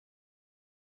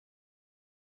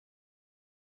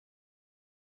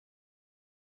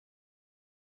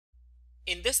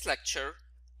In this lecture,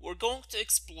 we're going to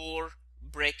explore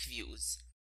break views.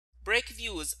 Break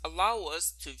views allow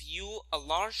us to view a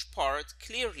large part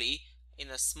clearly in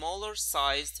a smaller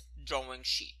sized drawing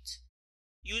sheet.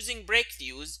 Using break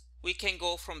views, we can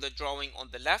go from the drawing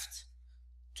on the left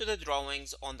to the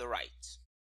drawings on the right.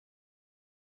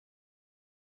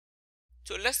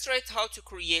 To illustrate how to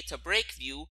create a break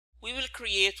view, we will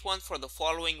create one for the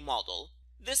following model.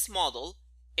 This model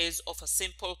is of a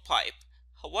simple pipe.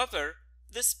 However,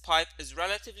 this pipe is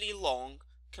relatively long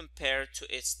compared to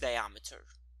its diameter.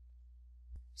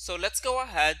 So let's go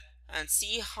ahead and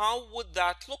see how would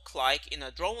that look like in a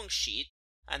drawing sheet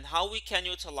and how we can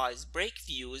utilize break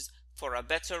views for a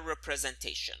better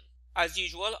representation. As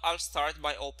usual, I'll start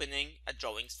by opening a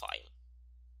drawings file.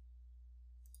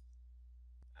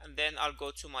 And then I'll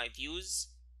go to my views.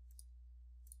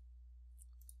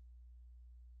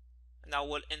 And I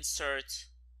will insert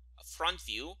a front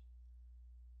view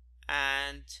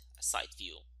and a side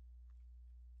view.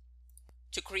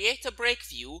 To create a break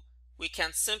view, we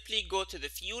can simply go to the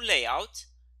view layout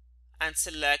and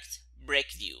select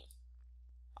break view.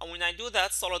 And when I do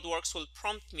that, SOLIDWORKS will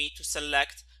prompt me to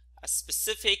select a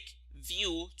specific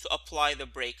view to apply the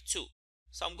break to.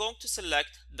 So I'm going to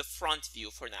select the front view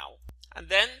for now. And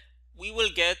then we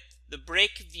will get the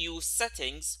break view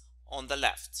settings on the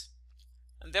left.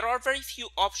 And there are very few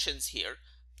options here.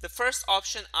 The first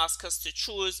option asks us to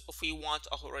choose if we want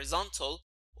a horizontal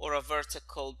or a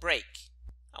vertical break.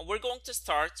 And we're going to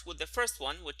start with the first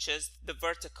one, which is the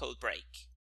vertical break.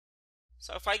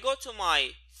 So if I go to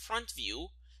my front view,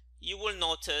 you will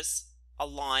notice a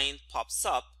line pops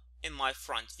up in my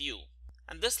front view.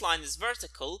 And this line is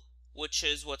vertical, which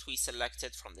is what we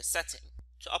selected from the setting.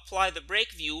 To apply the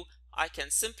break view, I can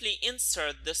simply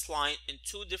insert this line in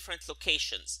two different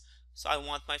locations. So I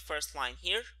want my first line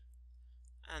here,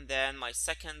 and then my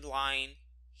second line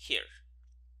here.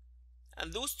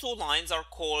 And those two lines are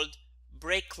called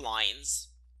break lines.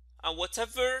 And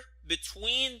whatever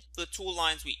between the two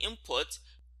lines we input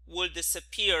will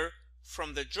disappear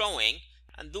from the drawing.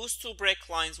 And those two break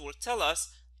lines will tell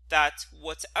us that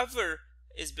whatever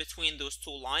is between those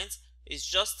two lines is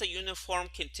just a uniform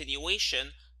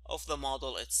continuation of the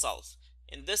model itself.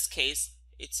 In this case,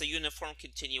 it's a uniform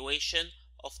continuation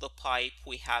of the pipe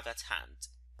we have at hand.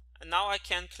 And now I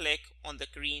can click on the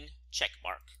green check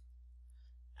mark.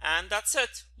 And that's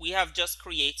it. We have just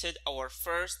created our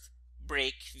first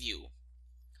break view.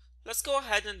 Let's go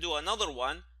ahead and do another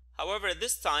one. However,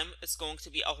 this time it's going to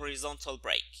be a horizontal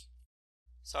break.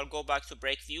 So I'll go back to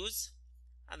break views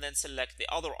and then select the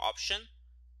other option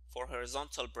for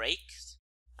horizontal breaks.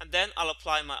 And then I'll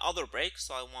apply my other break.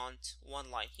 So I want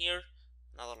one line here,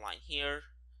 another line here,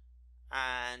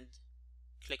 and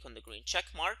click on the green check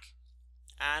mark.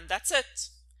 And that's it.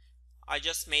 I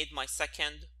just made my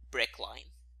second break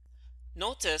line.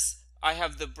 Notice I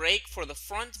have the break for the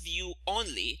front view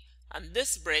only, and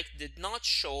this break did not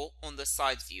show on the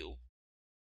side view.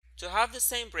 To have the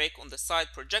same break on the side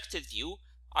projected view,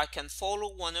 I can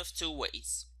follow one of two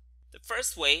ways. The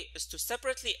first way is to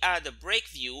separately add a break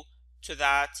view to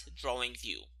that drawing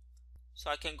view. So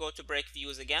I can go to break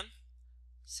views again,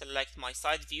 select my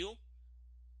side view,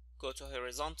 go to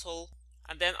horizontal,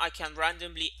 and then I can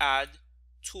randomly add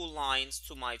two lines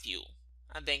to my view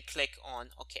and then click on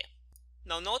OK.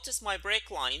 Now notice my break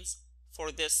lines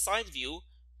for this side view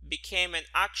became an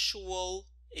actual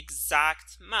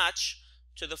exact match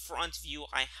to the front view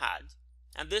I had.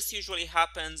 And this usually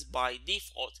happens by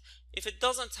default. If it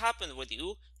doesn't happen with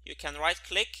you, you can right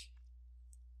click,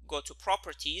 go to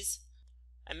properties,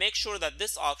 and make sure that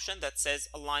this option that says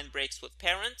align breaks with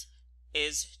parent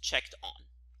is checked on.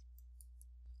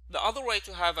 The other way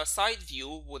to have a side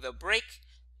view with a break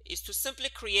is to simply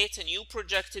create a new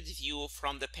projected view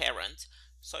from the parent.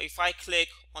 So if I click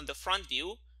on the front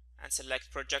view and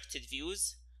select projected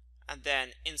views and then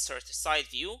insert a side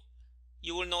view,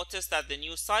 you will notice that the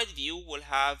new side view will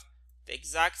have the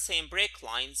exact same break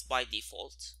lines by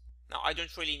default. Now I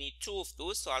don't really need two of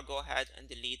those, so I'll go ahead and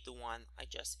delete the one I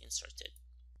just inserted.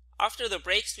 After the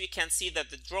breaks, we can see that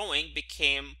the drawing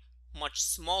became much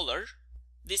smaller.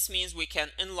 This means we can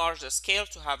enlarge the scale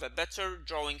to have a better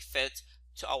drawing fit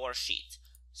to our sheet.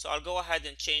 So I'll go ahead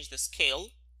and change the scale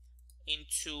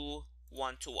into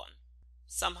 1:1.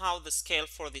 Somehow the scale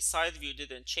for the side view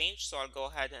didn't change, so I'll go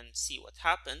ahead and see what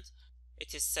happened.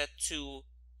 It is set to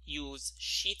use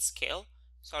sheet scale,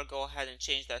 so I'll go ahead and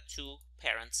change that to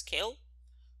parent scale.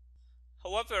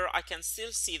 However, I can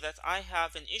still see that I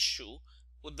have an issue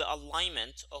with the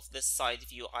alignment of this side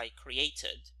view I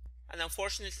created. And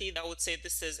unfortunately, I would say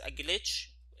this is a glitch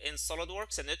in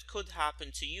SOLIDWORKS, and it could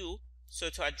happen to you. So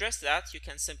to address that, you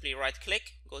can simply right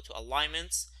click, go to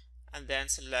alignments, and then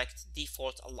select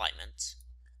default alignment.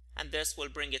 And this will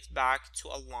bring it back to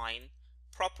align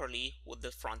properly with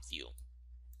the front view.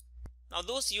 Now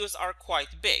those views are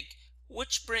quite big,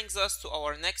 which brings us to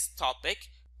our next topic,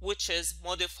 which is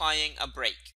modifying a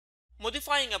break.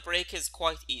 Modifying a break is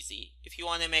quite easy. If you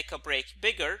want to make a break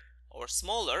bigger or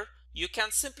smaller, you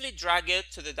can simply drag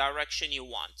it to the direction you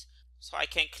want. So I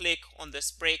can click on this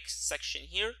break section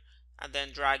here and then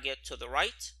drag it to the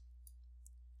right,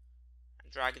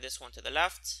 and drag this one to the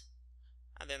left,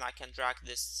 and then I can drag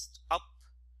this up,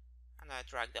 and I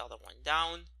drag the other one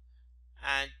down,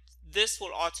 and this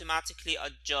will automatically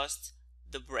adjust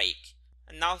the break.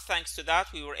 And now thanks to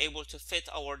that, we were able to fit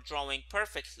our drawing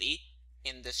perfectly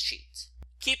in this sheet.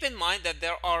 Keep in mind that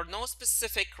there are no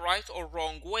specific right or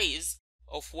wrong ways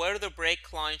of where the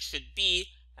break line should be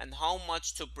and how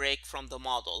much to break from the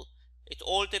model. It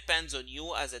all depends on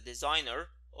you as a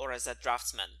designer or as a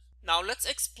draftsman. Now let's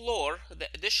explore the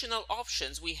additional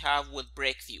options we have with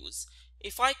break views.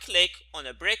 If I click on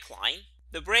a break line,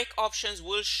 the break options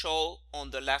will show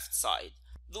on the left side.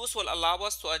 Those will allow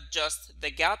us to adjust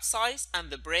the gap size and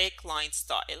the break line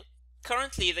style.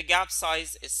 Currently the gap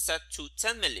size is set to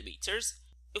 10 millimeters.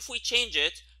 If we change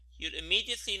it, you'll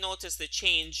immediately notice the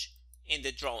change in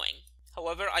the drawing.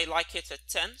 However, I like it at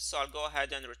 10, so I'll go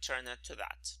ahead and return it to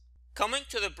that. Coming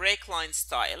to the break line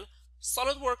style,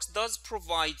 SOLIDWORKS does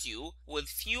provide you with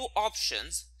few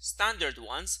options, standard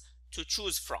ones, to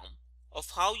choose from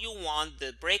of how you want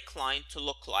the break line to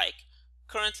look like.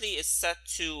 Currently it's set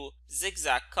to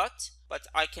zigzag cut, but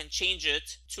I can change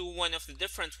it to one of the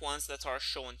different ones that are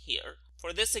shown here.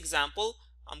 For this example,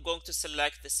 I'm going to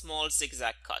select the small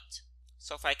zigzag cut.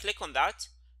 So if I click on that,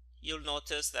 you'll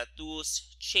notice that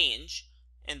those change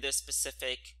in this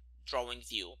specific drawing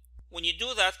view. When you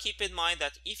do that, keep in mind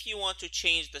that if you want to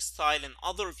change the style in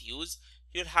other views,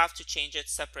 you'll have to change it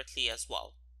separately as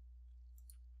well.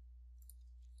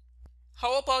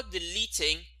 How about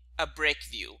deleting a break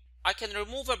view? I can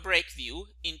remove a break view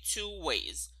in two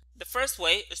ways. The first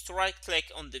way is to right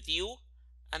click on the view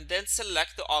and then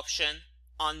select the option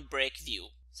unbreak view.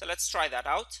 So let's try that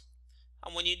out.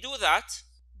 And when you do that,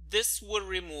 this will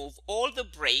remove all the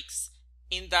breaks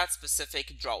in that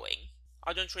specific drawing.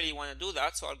 I don't really want to do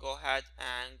that, so I'll go ahead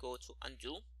and go to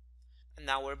undo. And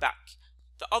now we're back.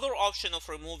 The other option of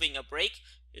removing a break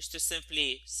is to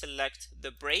simply select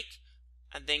the break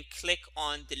and then click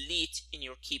on delete in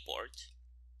your keyboard.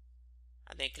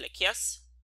 And then click yes.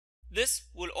 This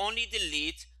will only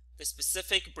delete the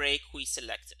specific break we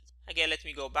selected. Again, let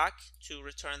me go back to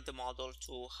return the model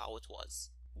to how it was.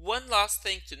 One last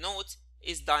thing to note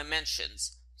is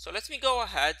dimensions. So let me go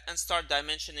ahead and start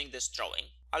dimensioning this drawing.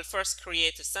 I'll first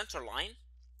create a center line,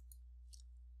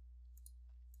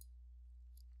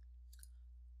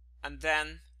 and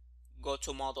then go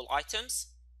to model items,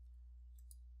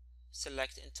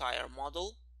 select entire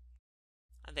model,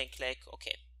 and then click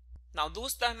OK. Now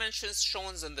those dimensions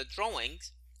shown in the drawing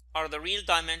are the real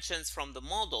dimensions from the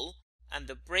model, and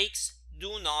the breaks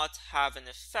do not have an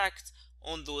effect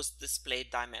on those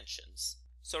displayed dimensions.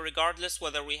 So regardless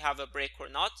whether we have a break or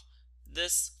not,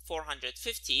 this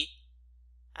 450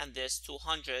 and this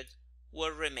 200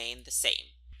 will remain the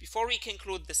same. Before we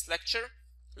conclude this lecture,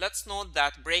 let's note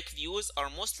that break views are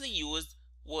mostly used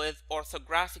with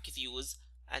orthographic views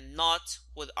and not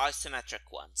with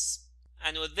isometric ones.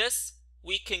 And with this,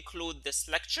 we conclude this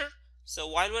lecture. So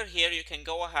while we're here, you can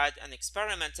go ahead and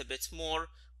experiment a bit more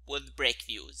with break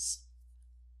views.